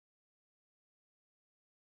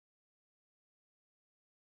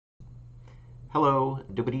Hello,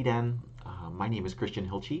 dobrý den. My name is Christian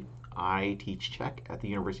Hilchey. I teach Czech at the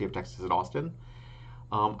University of Texas at Austin.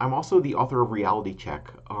 I'm also the author of Reality Check.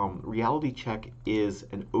 Reality Check is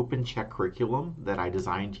an open Czech curriculum that I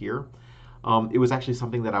designed here. It was actually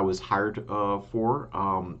something that I was hired for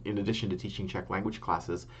in addition to teaching Czech language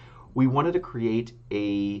classes. We wanted to create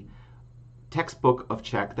a textbook of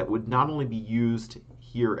Czech that would not only be used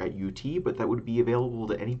here at UT, but that would be available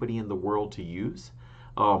to anybody in the world to use.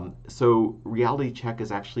 So Reality Check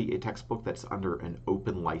is actually a textbook that's under an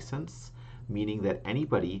open license, meaning that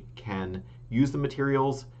anybody can use the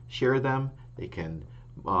materials, share them, they can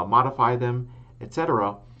modify them,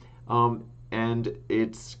 etc. And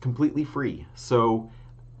it's completely free. So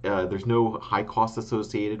there's no high cost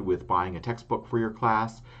associated with buying a textbook for your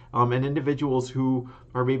class. And individuals who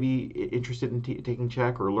are maybe interested in taking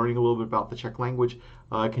Czech or learning a little bit about the Czech language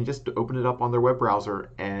can just open it up on their web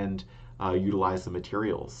browser and utilize the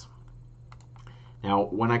materials. Now,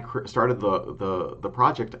 when I started the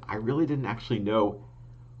project, I really didn't actually know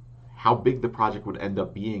how big the project would end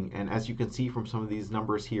up being. And as you can see from some of these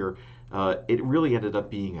numbers here, it really ended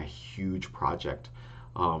up being a huge project.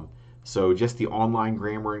 So just the online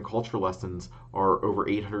grammar and culture lessons are over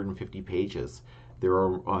 850 pages. There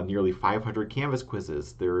are nearly 500 Canvas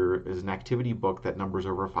quizzes. There is an activity book that numbers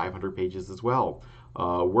over 500 pages as well.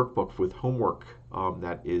 A workbook with homework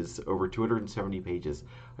that is over 270 pages.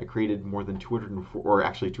 I created more than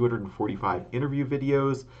 245 interview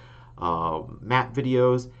videos, map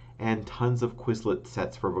videos, and tons of Quizlet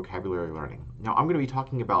sets for vocabulary learning. Now I'm going to be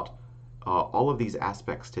talking about all of these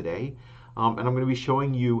aspects today, and I'm going to be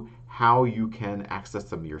showing you how you can access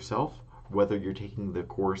them yourself, whether you're taking the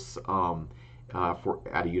course at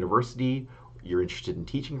a university, you're interested in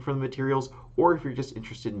teaching from the materials, or if you're just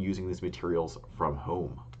interested in using these materials from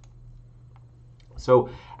home. So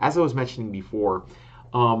as I was mentioning before,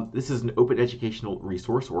 this is an open educational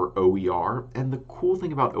resource, or OER, and the cool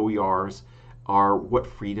thing about OERs are what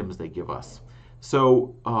freedoms they give us.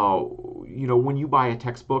 So when you buy a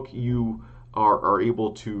textbook, you are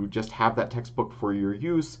able to just have that textbook for your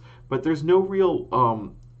use, but there's no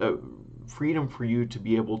real freedom for you to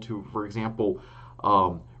be able to, for example,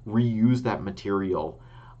 reuse that material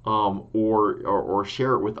or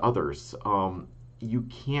share it with others. You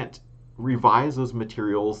can't revise those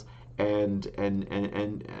materials and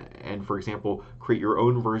for example, create your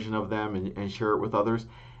own version of them and share it with others.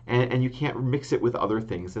 And you can't mix it with other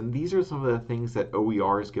things. And these are some of the things that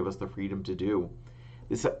OERs give us the freedom to do.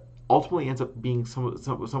 This ultimately ends up being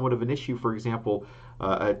somewhat of an issue. For example,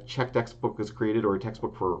 a Czech textbook is created, or a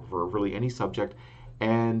textbook for really any subject,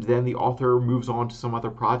 and then the author moves on to some other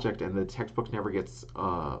project and the textbook never gets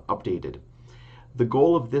updated. The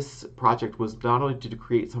goal of this project was not only to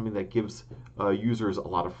create something that gives users a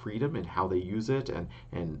lot of freedom in how they use it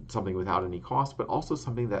and something without any cost, but also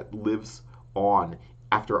something that lives on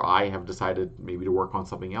after I have decided maybe to work on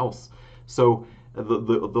something else. So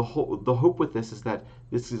the hope with this is that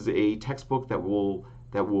this is a textbook that will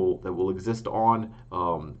exist on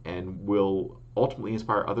and will ultimately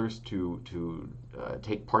inspire others to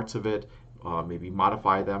take parts of it, maybe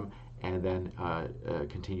modify them, and then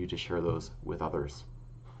continue to share those with others.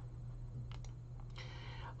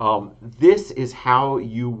 This is how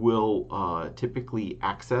you will typically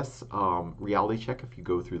access Reality Check if you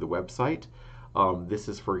go through the website. This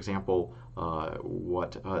is, for example,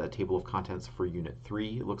 what a table of contents for Unit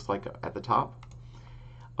 3 looks like at the top.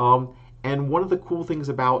 And one of the cool things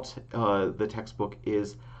about the textbook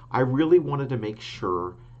is I really wanted to make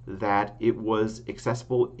sure that it was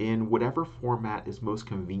accessible in whatever format is most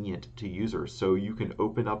convenient to users. So you can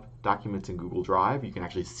open up documents in Google Drive. You can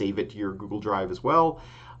actually save it to your Google Drive as well,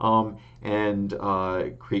 and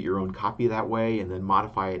create your own copy that way, and then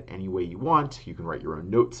modify it any way you want. You can write your own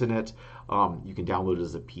notes in it. You can download it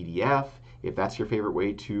as a PDF if that's your favorite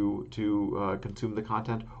way to consume the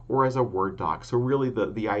content, or as a Word doc. So really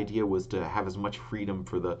the idea was to have as much freedom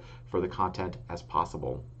for the content as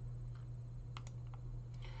possible.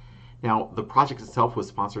 Now, the project itself was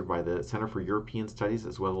sponsored by the Center for European Studies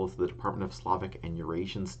as well as the Department of Slavic and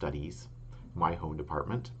Eurasian Studies, my home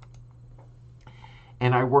department.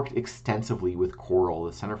 And I worked extensively with COERLL,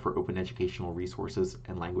 the Center for Open Educational Resources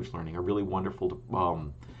and Language Learning, a really wonderful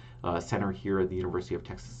center here at the University of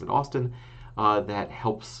Texas at Austin that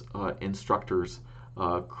helps instructors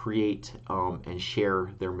create and share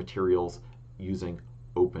their materials using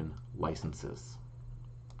open licenses.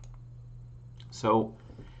 So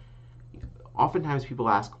oftentimes people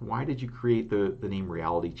ask, why did you create the name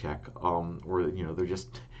Reality Check? Or they're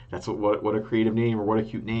just, that's what a creative name, or what a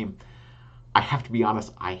cute name. I have to be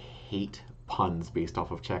honest, I hate puns based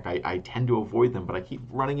off of Czech. I tend to avoid them, but I keep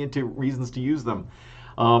running into reasons to use them.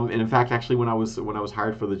 And in fact, actually, when I was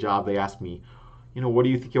hired for the job, they asked me, what do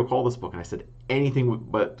you think you'll call this book? And I said anything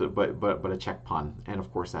but a Czech pun. And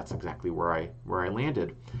of course, that's exactly where I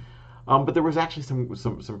landed. But there was actually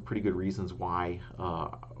some pretty good reasons why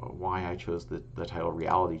I chose the title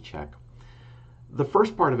Reality Check. The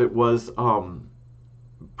first part of it was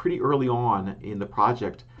pretty early on in the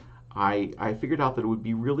project. I figured out that it would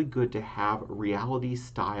be really good to have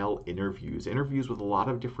reality-style interviews with a lot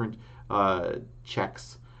of different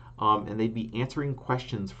Czechs, and they'd be answering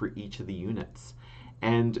questions for each of the units.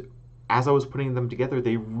 And as I was putting them together,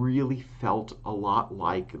 they really felt a lot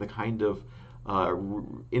like the kind of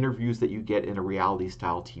interviews that you get in a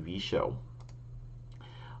reality-style TV show.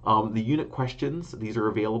 The unit questions, these are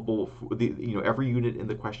available. Every unit in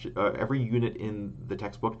the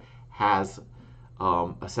textbook has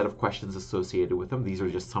a set of questions associated with them. These are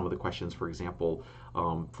just some of the questions, for example,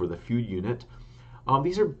 for the food unit.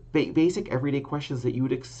 These are basic everyday questions that you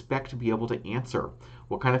would expect to be able to answer.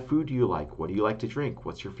 What kind of food do you like? What do you like to drink?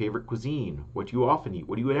 What's your favorite cuisine? What do you often eat?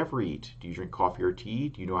 What do you ever eat? Do you drink coffee or tea?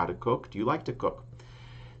 Do you know how to cook? Do you like to cook?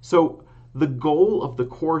 So the goal of the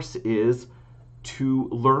course is to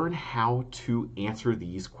learn how to answer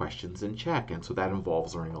these questions in Czech. And so that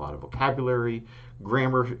involves learning a lot of vocabulary,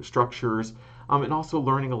 grammar structures, and also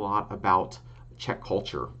learning a lot about Czech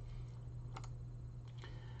culture.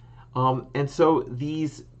 And so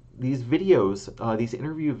these videos, these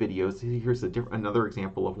interview videos, here's another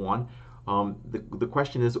example of one. The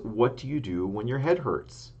question is, what do you do when your head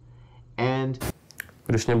hurts? And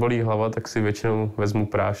když mě bolí hlava, tak si většinou vezmu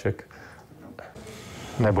prášek.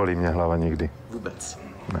 Nebolí mě hlava nikdy. Vůbec.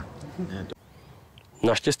 Ne.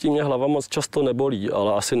 Naštěstí mě hlava moc často nebolí,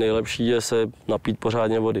 ale asi nejlepší je se napít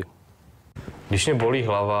pořádně vody. Když mě bolí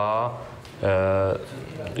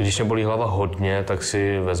hlava hodně, tak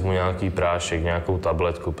si vezmu nějaký prášek, nějakou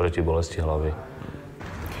tabletku proti bolesti hlavy.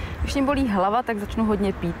 Když mě bolí hlava, tak začnu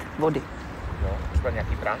hodně pít vody. No, třeba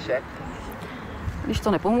nějaký prášek. Když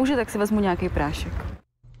to nepomůže, tak si vezmu nějaký prášek.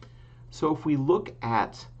 So if we look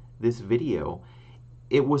at this video,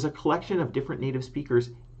 it was a collection of different native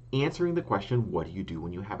speakers answering the question, what do you do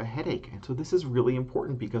when you have a headache? And so this is really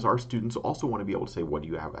important because our students also want to be able to say, what do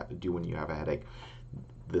you do when you have a headache?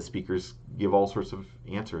 The speakers give all sorts of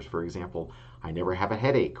answers. For example, I never have a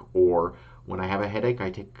headache, or when I have a headache, I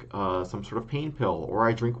take some sort of pain pill, or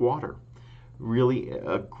I drink water. Really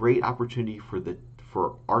a great opportunity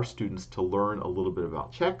for our students to learn a little bit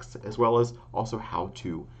about Czechs, as well as also how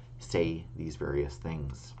to say these various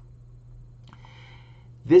things.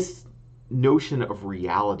 This notion of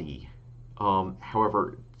reality,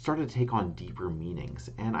 however, started to take on deeper meanings,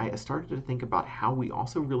 and I started to think about how we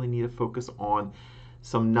also really need to focus on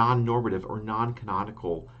some non-normative or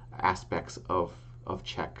non-canonical aspects of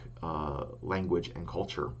Czech language and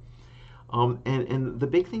culture. And the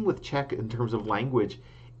big thing with Czech in terms of language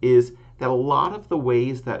is that a lot of the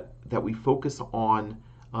ways that we focus on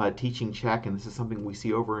teaching Czech, and this is something we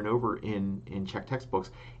see over and over in Czech textbooks,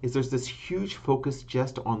 is there's this huge focus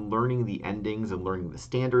just on learning the endings and learning the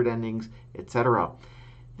standard endings, etc.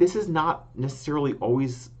 This is not necessarily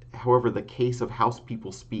always, however, the case of how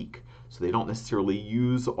people speak. So they don't necessarily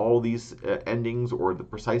use all these endings or the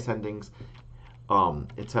precise endings,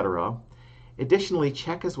 etc. Additionally,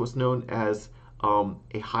 Czech is what's known as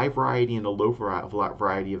a high variety and a low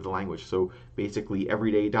variety of the language. So basically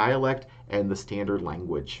everyday dialect and the standard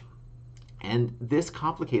language. And this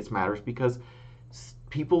complicates matters because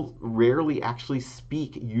people rarely actually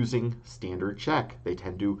speak using standard Czech. They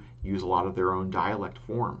tend to use a lot of their own dialect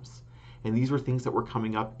forms. And these were things that were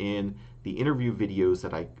coming up in the interview videos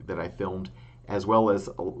that I filmed, as well as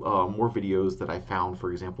more videos that I found,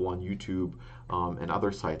 for example, on YouTube and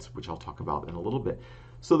other sites, which I'll talk about in a little bit.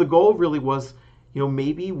 So the goal really was,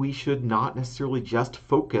 maybe we should not necessarily just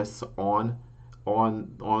focus on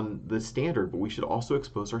the standard, but we should also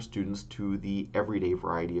expose our students to the everyday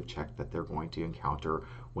variety of Czech that they're going to encounter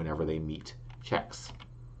whenever they meet Czechs.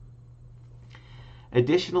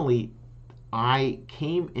 Additionally, I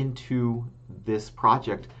came into this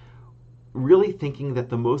project really thinking that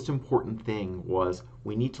the most important thing was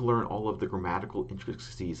we need to learn all of the grammatical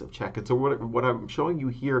intricacies of Czech. And so what I'm showing you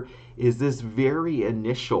here is this very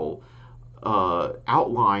initial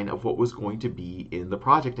outline of what was going to be in the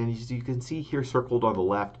project. And as you can see here circled on the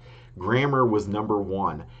left, grammar was number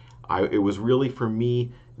one. It was really, for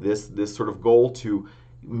me, this sort of goal to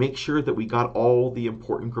make sure that we got all the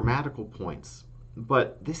important grammatical points.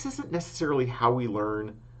 But this isn't necessarily how we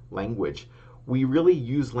learn language. we really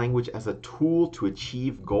use language as a tool to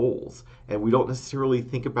achieve goals. And we don't necessarily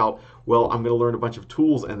think about, well, I'm going to learn a bunch of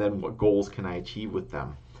tools and then what goals can I achieve with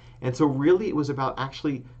them. And so really it was about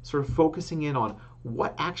actually sort of focusing in on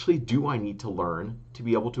what actually do I need to learn to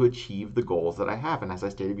be able to achieve the goals that I have. And as I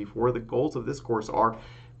stated before, the goals of this course are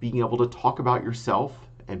being able to talk about yourself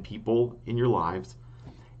and people in your lives,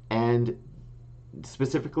 and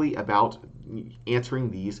specifically about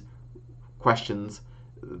answering these questions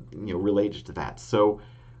related to that. So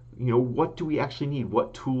what do we actually need?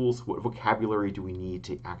 What tools, what vocabulary do we need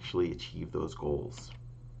to actually achieve those goals?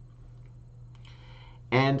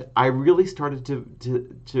 And I really started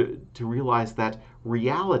to realize that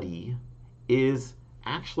reality is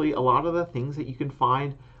actually a lot of the things that you can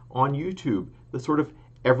find on YouTube, the sort of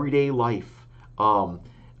everyday life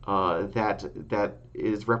that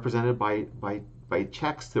is represented by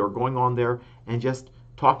Czechs that are going on there and just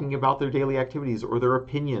talking about their daily activities or their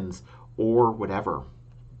opinions or whatever.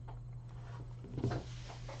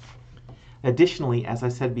 Additionally, as I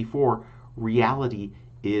said before, reality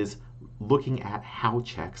is looking at how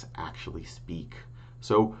Czechs actually speak.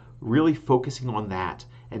 So really focusing on that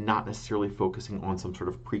and not necessarily focusing on some sort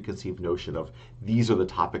of preconceived notion of these are the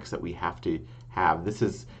topics that we have to have.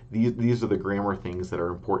 These are the grammar things that are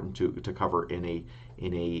important to cover in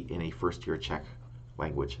a first year Czech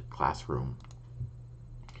language classroom.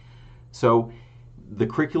 So the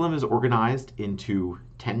curriculum is organized into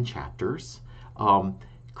 10 chapters.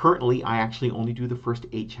 Currently, I actually only do the first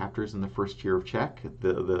 8 chapters in the first year of Czech.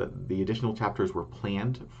 The additional chapters were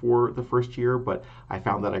planned for the first year, but I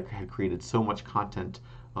found that I had created so much content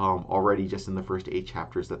already just in the first 8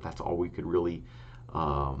 chapters that that's all we could really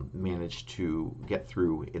manage to get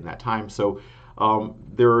through in that time. So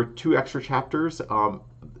there are 2 extra chapters.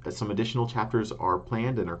 Some additional chapters are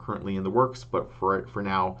planned and are currently in the works, but for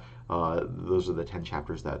now, those are the 10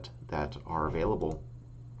 chapters that are available.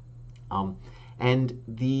 And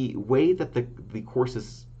the way that the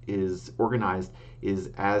course is organized is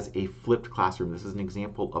as a flipped classroom. This is an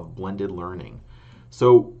example of blended learning.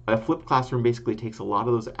 So a flipped classroom basically takes a lot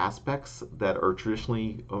of those aspects that are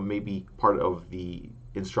traditionally maybe part of the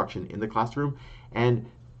instruction in the classroom and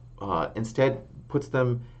instead puts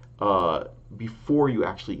them before you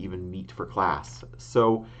actually even meet for class.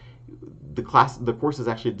 So the course is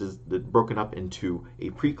actually broken up into a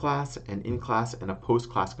pre-class, an in-class, and a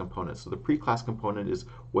post-class component. So the pre-class component is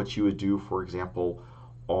what you would do, for example,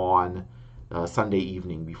 on Sunday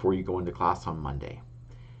evening before you go into class on Monday.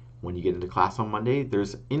 When you get into class on Monday,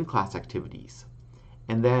 there's in-class activities.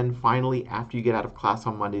 And then finally, after you get out of class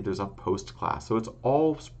on Monday, there's a post-class. So it's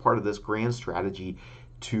all part of this grand strategy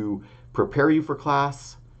to prepare you for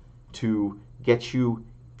class, to get you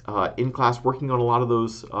in class working on a lot of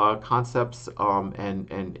those concepts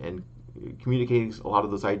and communicating a lot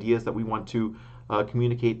of those ideas that we want to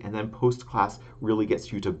communicate, and then post-class really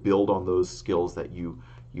gets you to build on those skills that you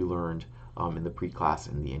learned in the pre-class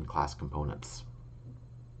and the in-class components.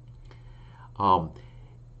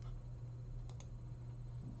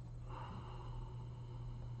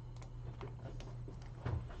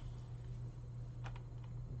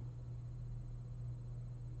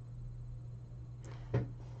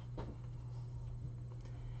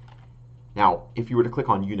 Now, if you were to click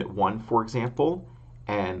on Unit 1, for example,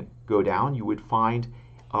 and go down, you would find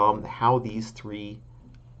how these 3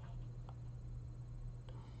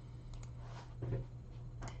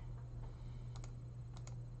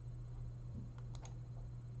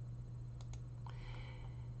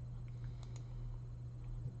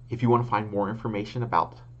 If you want to find more information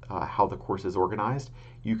about how the course is organized,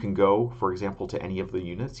 you can go, for example, to any of the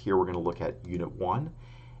units. Here we're going to look at Unit 1.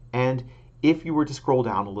 And if you were to scroll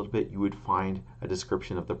down a little bit, you would find a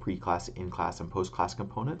description of the pre-class, in-class, and post-class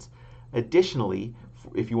components. Additionally,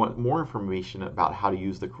 if you want more information about how to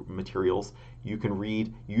use the materials, you can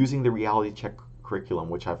read Using the Reality Check Curriculum,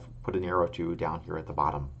 which I've put an arrow to down here at the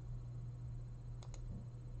bottom.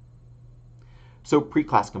 So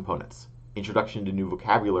pre-class components: introduction to new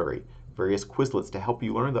vocabulary, various Quizlets to help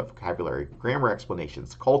you learn the vocabulary, grammar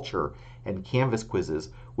explanations, culture, and Canvas quizzes,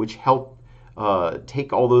 which help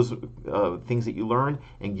take all those things that you learn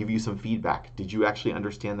and give you some feedback. Did you actually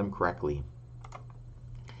understand them correctly?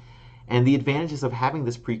 And the advantages of having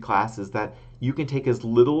this pre-class is that you can take as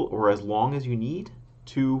little or as long as you need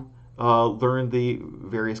to learn the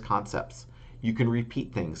various concepts. You can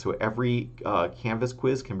repeat things, so every Canvas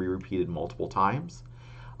quiz can be repeated multiple times.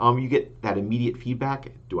 You get that immediate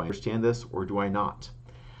feedback. Do I understand this or do I not?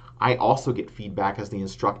 I also get feedback as the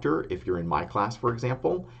instructor if you're in my class, for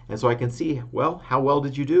example, and so I can see, well, how well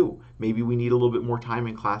did you do? Maybe we need a little bit more time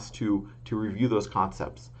in class to review those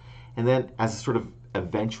concepts. And then as a sort of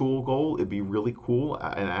eventual goal, it'd be really cool,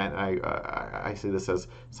 and I say this as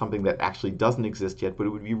something that actually doesn't exist yet, but it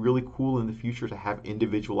would be really cool in the future to have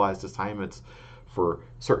individualized assignments for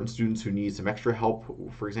certain students who need some extra help,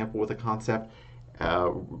 for example, with a concept,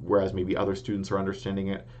 whereas maybe other students are understanding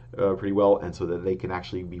it pretty well, and so that they can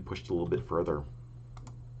actually be pushed a little bit further.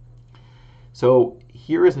 So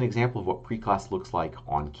here is an example of what pre-class looks like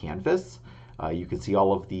on Canvas. You can see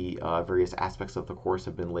all of the various aspects of the course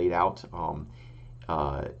have been laid out.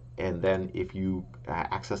 And then if you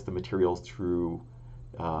access the materials through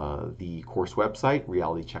the course website,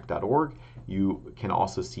 realitycheck.org, you can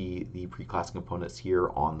also see the pre-class components here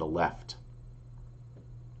on the left.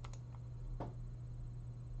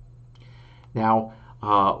 Now,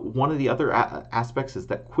 one of the other aspects is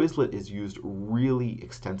that Quizlet is used really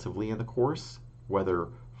extensively in the course, whether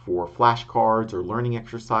for flashcards or learning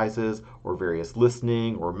exercises or various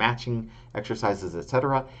listening or matching exercises,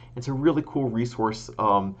 etc. It's a really cool resource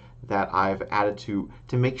that I've added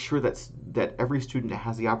to make sure that every student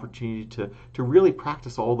has the opportunity to really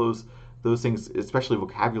practice all those things, especially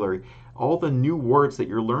vocabulary, all the new words that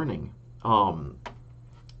you're learning, and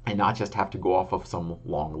not just have to go off of some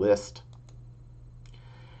long list.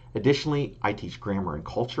 Additionally, I teach grammar and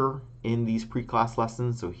culture in these pre-class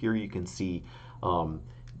lessons, so here you can see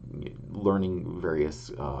learning various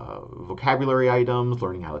vocabulary items,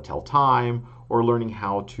 learning how to tell time, or learning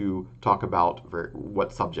how to talk about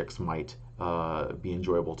what subjects might be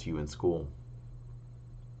enjoyable to you in school.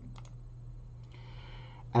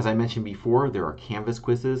 As I mentioned before, there are Canvas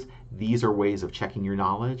quizzes. These are ways of checking your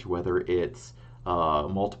knowledge, whether it's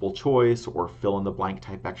multiple choice or fill in the blank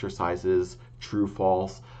type exercises, true,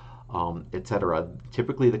 false, etc.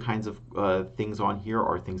 Typically the kinds of things on here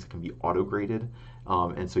are things that can be auto-graded,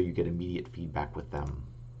 and so you get immediate feedback with them.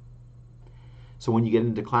 So when you get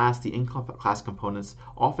into class, the in-class components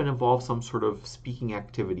often involve some sort of speaking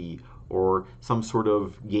activity or some sort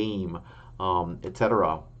of game,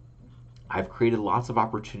 etc. I've created lots of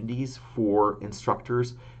opportunities for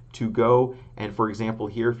instructors to go, and for example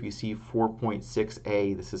here, if you see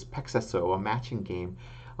 4.6a, this is Pexeso, a matching game.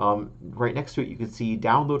 Right next to it you can see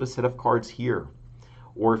download a set of cards here.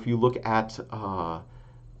 Or if you look at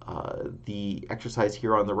the exercise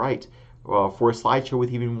here on the right, for a slideshow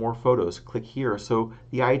with even more photos, click here. So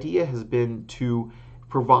the idea has been to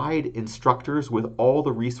provide instructors with all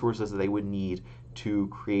the resources that they would need to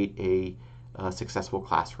create a successful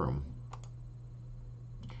classroom.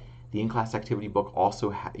 The in-class activity book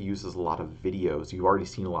also uses a lot of videos. You've already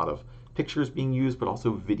seen a lot of pictures being used, but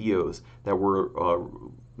also videos that were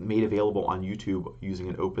made available on YouTube using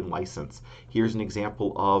an open license. Here's an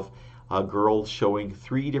example of a girl showing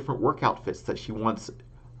 3 different work outfits that she wants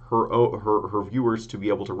her viewers to be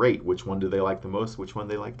able to rate. Which one do they like the most, which one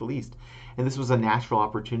they like the least. And this was a natural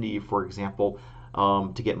opportunity, for example,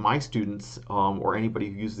 to get my students or anybody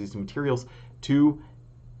who uses these materials to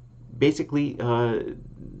basically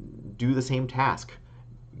do the same task.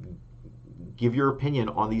 Give your opinion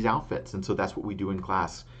on these outfits, and so that's what we do in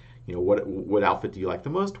class. You know, what outfit do you like the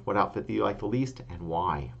most? What outfit do you like the least, and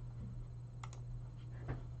why?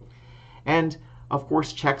 And of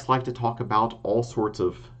course, Czechs like to talk about all sorts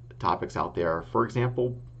of topics out there. For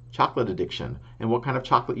example, chocolate addiction and what kind of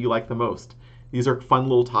chocolate you like the most. These are fun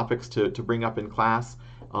little topics to bring up in class.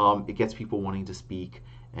 It gets people wanting to speak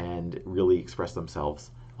and really express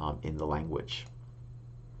themselves in the language.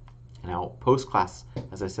 Now, post-class,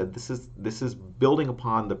 as I said, this is building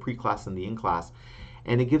upon the pre-class and the in-class,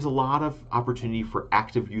 and it gives a lot of opportunity for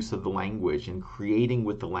active use of the language and creating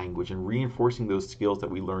with the language and reinforcing those skills that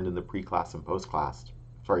we learned in the pre-class and post-class.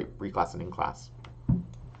 Sorry, pre-class and in-class.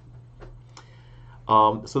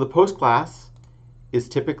 So the post-class is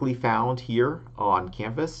typically found here on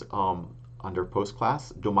Canvas under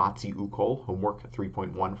post-class, Domácí úkol, homework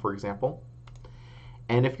 3.1, for example.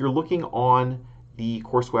 And if you're looking on the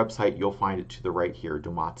course website, you'll find it to the right here,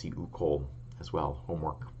 Domácí úkol as well,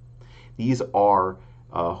 homework. These are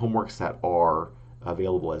homeworks that are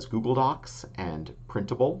available as Google Docs and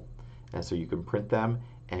printable, and so you can print them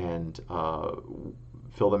and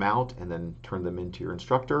fill them out and then turn them into your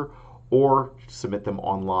instructor, or submit them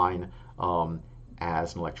online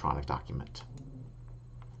as an electronic document.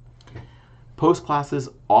 Post classes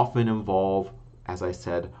often involve, as I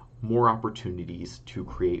said, more opportunities to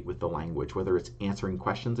create with the language, whether it's answering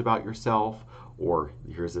questions about yourself, or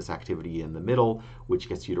here's this activity in the middle, which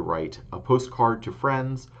gets you to write a postcard to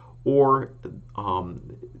friends, or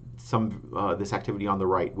this activity on the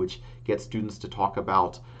right, which gets students to talk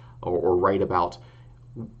about or write about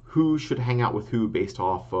who should hang out with who based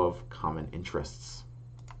off of common interests.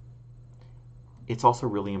 It's also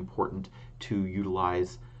really important to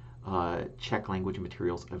utilize Czech language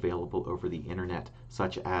materials available over the internet,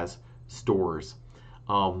 such as stores.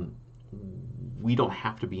 We don't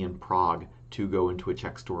have to be in Prague to go into a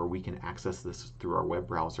Czech store. We can access this through our web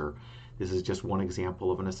browser. This is just one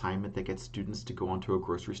example of an assignment that gets students to go onto a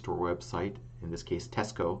grocery store website, in this case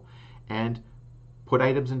Tesco, and put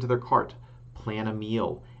items into their cart, plan a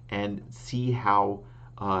meal, and see how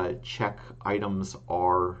Czech items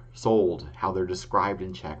are sold, how they're described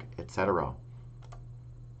in Czech, etc.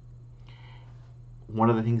 One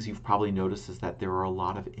of the things you've probably noticed is that there are a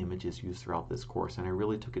lot of images used throughout this course, and I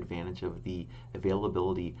really took advantage of the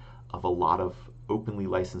availability of a lot of openly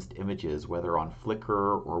licensed images, whether on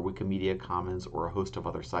Flickr or Wikimedia Commons or a host of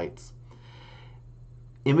other sites.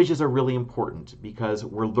 Images are really important because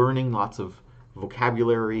we're learning lots of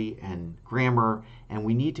vocabulary and grammar, and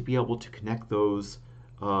we need to be able to connect those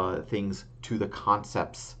things to the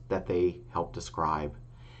concepts that they help describe.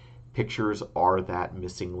 Pictures are that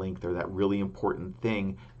missing link. They're that really important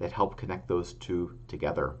thing that help connect those two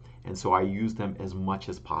together. And so I use them as much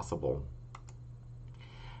as possible.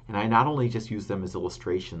 And I not only just use them as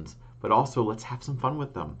illustrations, but also let's have some fun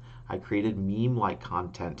with them. I created meme-like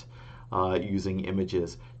content using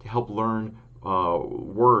images to help learn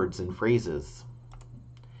words and phrases.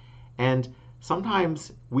 And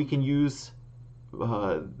sometimes we can use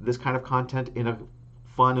this kind of content in a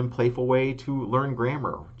fun and playful way to learn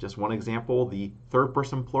grammar. Just one example, the third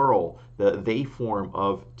person plural, the they form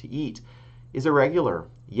of to eat, is irregular,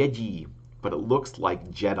 jedí, but it looks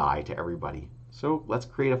like Jedi to everybody. So let's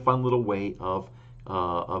create a fun little way of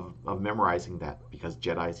memorizing that, because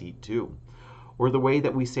Jedis eat too. Or the way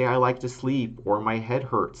that we say I like to sleep or my head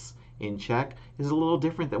hurts in Czech is a little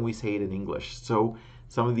different than we say it in English. So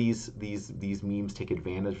some of these memes take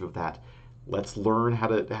advantage of that. Let's learn how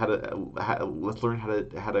to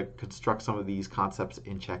construct some of these concepts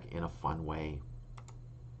in Czech in a fun way.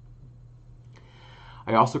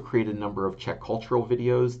 I also created a number of Czech cultural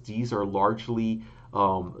videos. These are largely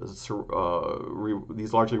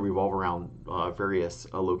revolve around various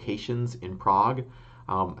locations in Prague.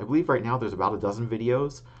 I believe right now there's about a dozen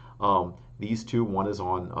videos. These two, one is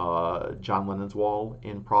on John Lennon's wall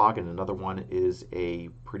in Prague, and another one is a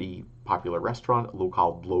pretty popular restaurant,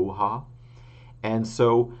 Lokal Dlouha. And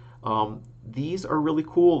so these are really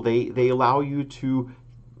cool. They allow you to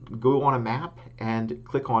go on a map and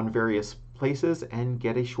click on various places and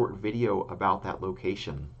get a short video about that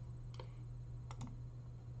location.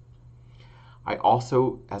 I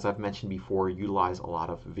also, as I've mentioned before, utilize a lot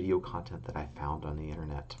of video content that I found on the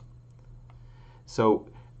internet. So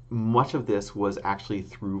much of this was actually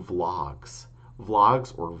through vlogs.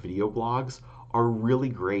 Vlogs, or video blogs, are really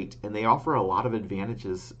great, and they offer a lot of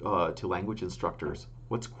advantages to language instructors.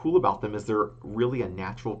 What's cool about them is they're really a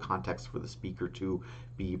natural context for the speaker to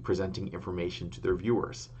be presenting information to their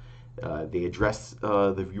viewers. They address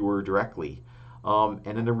the viewer directly,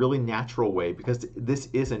 and in a really natural way, because this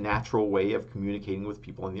is a natural way of communicating with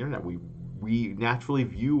people on the internet. We naturally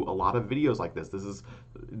view a lot of videos like this.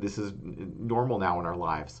 This is normal now in our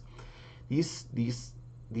lives.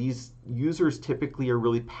 These users typically are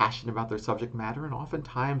really passionate about their subject matter, and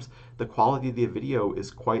oftentimes the quality of the video is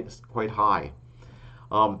quite high.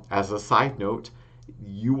 As a side note,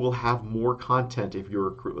 you will have more content if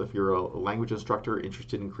you're a language instructor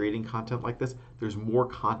interested in creating content like this. There's more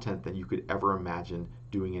content than you could ever imagine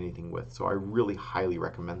doing anything with. So I really highly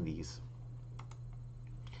recommend these.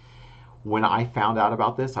 When I found out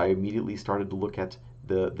about this, I immediately started to look at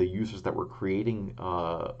the users that were creating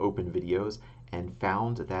open videos, and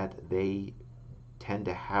found that they tend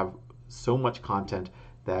to have so much content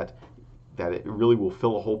that it really will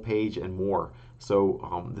fill a whole page and more.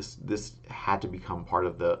 So this had to become part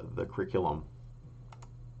of the curriculum.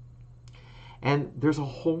 And there's a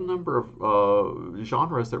whole number of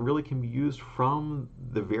genres that really can be used from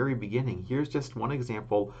the very beginning. Here's just one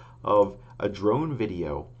example of a drone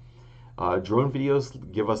video. Drone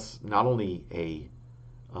videos give us not only a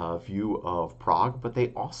view of Prague, but they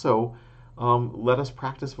also let us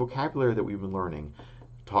practice vocabulary that we've been learning,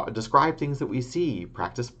 describe things that we see,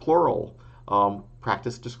 practice plural,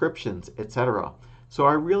 practice descriptions, etc. So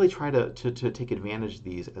I really try to take advantage of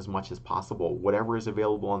these as much as possible. Whatever is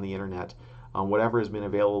available on the internet, whatever has been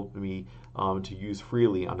available to me to use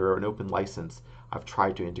freely under an open license, I've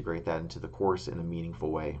tried to integrate that into the course in a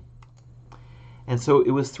meaningful way. And so it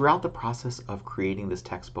was throughout the process of creating this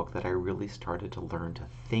textbook that I really started to learn to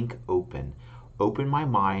think open my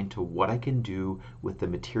mind to what I can do with the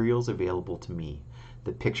materials available to me.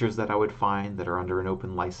 The pictures that I would find that are under an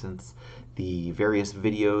open license, the various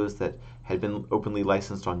videos that had been openly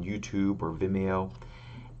licensed on YouTube or Vimeo.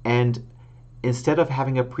 And Instead of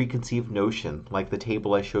having a preconceived notion, like the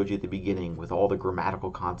table I showed you at the beginning with all the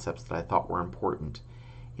grammatical concepts that I thought were important,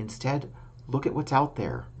 instead, look at what's out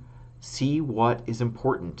there. See what is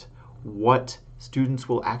important, what students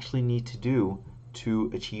will actually need to do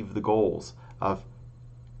to achieve the goals of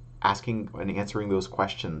asking and answering those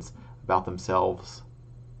questions about themselves,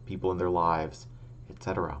 people in their lives,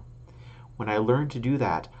 etc. When I learned to do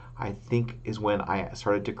that, I think is when I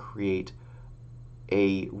started to create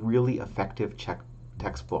a really effective Czech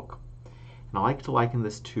textbook. And I like to liken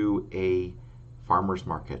this to a farmer's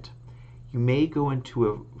market. You may go into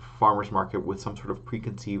a farmer's market with some sort of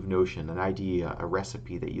preconceived notion, an idea, a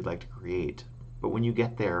recipe that you'd like to create. But when you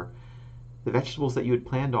get there, the vegetables that you had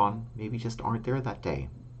planned on maybe just aren't there that day.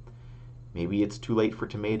 Maybe it's too late for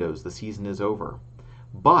tomatoes, the season is over.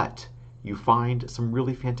 But you find some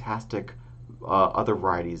really fantastic other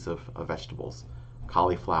varieties of vegetables.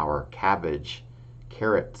 Cauliflower, cabbage,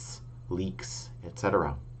 carrots, leeks,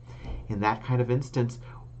 etc. In that kind of instance,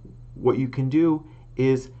 what you can do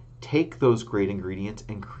is take those great ingredients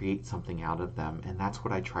and create something out of them, and that's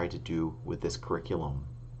what I try to do with this curriculum.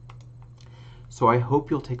 So I hope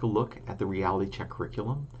you'll take a look at the Reality Check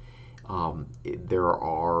curriculum. There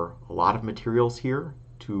are a lot of materials here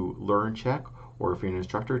to learn Czech, or if you're an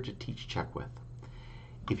instructor, to teach Czech with.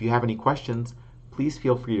 If you have any questions, please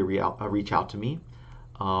feel free to reach out to me,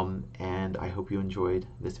 and I hope you enjoyed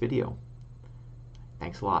this video.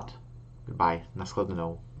 Thanks a lot. Goodbye.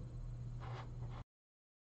 Nashledanou.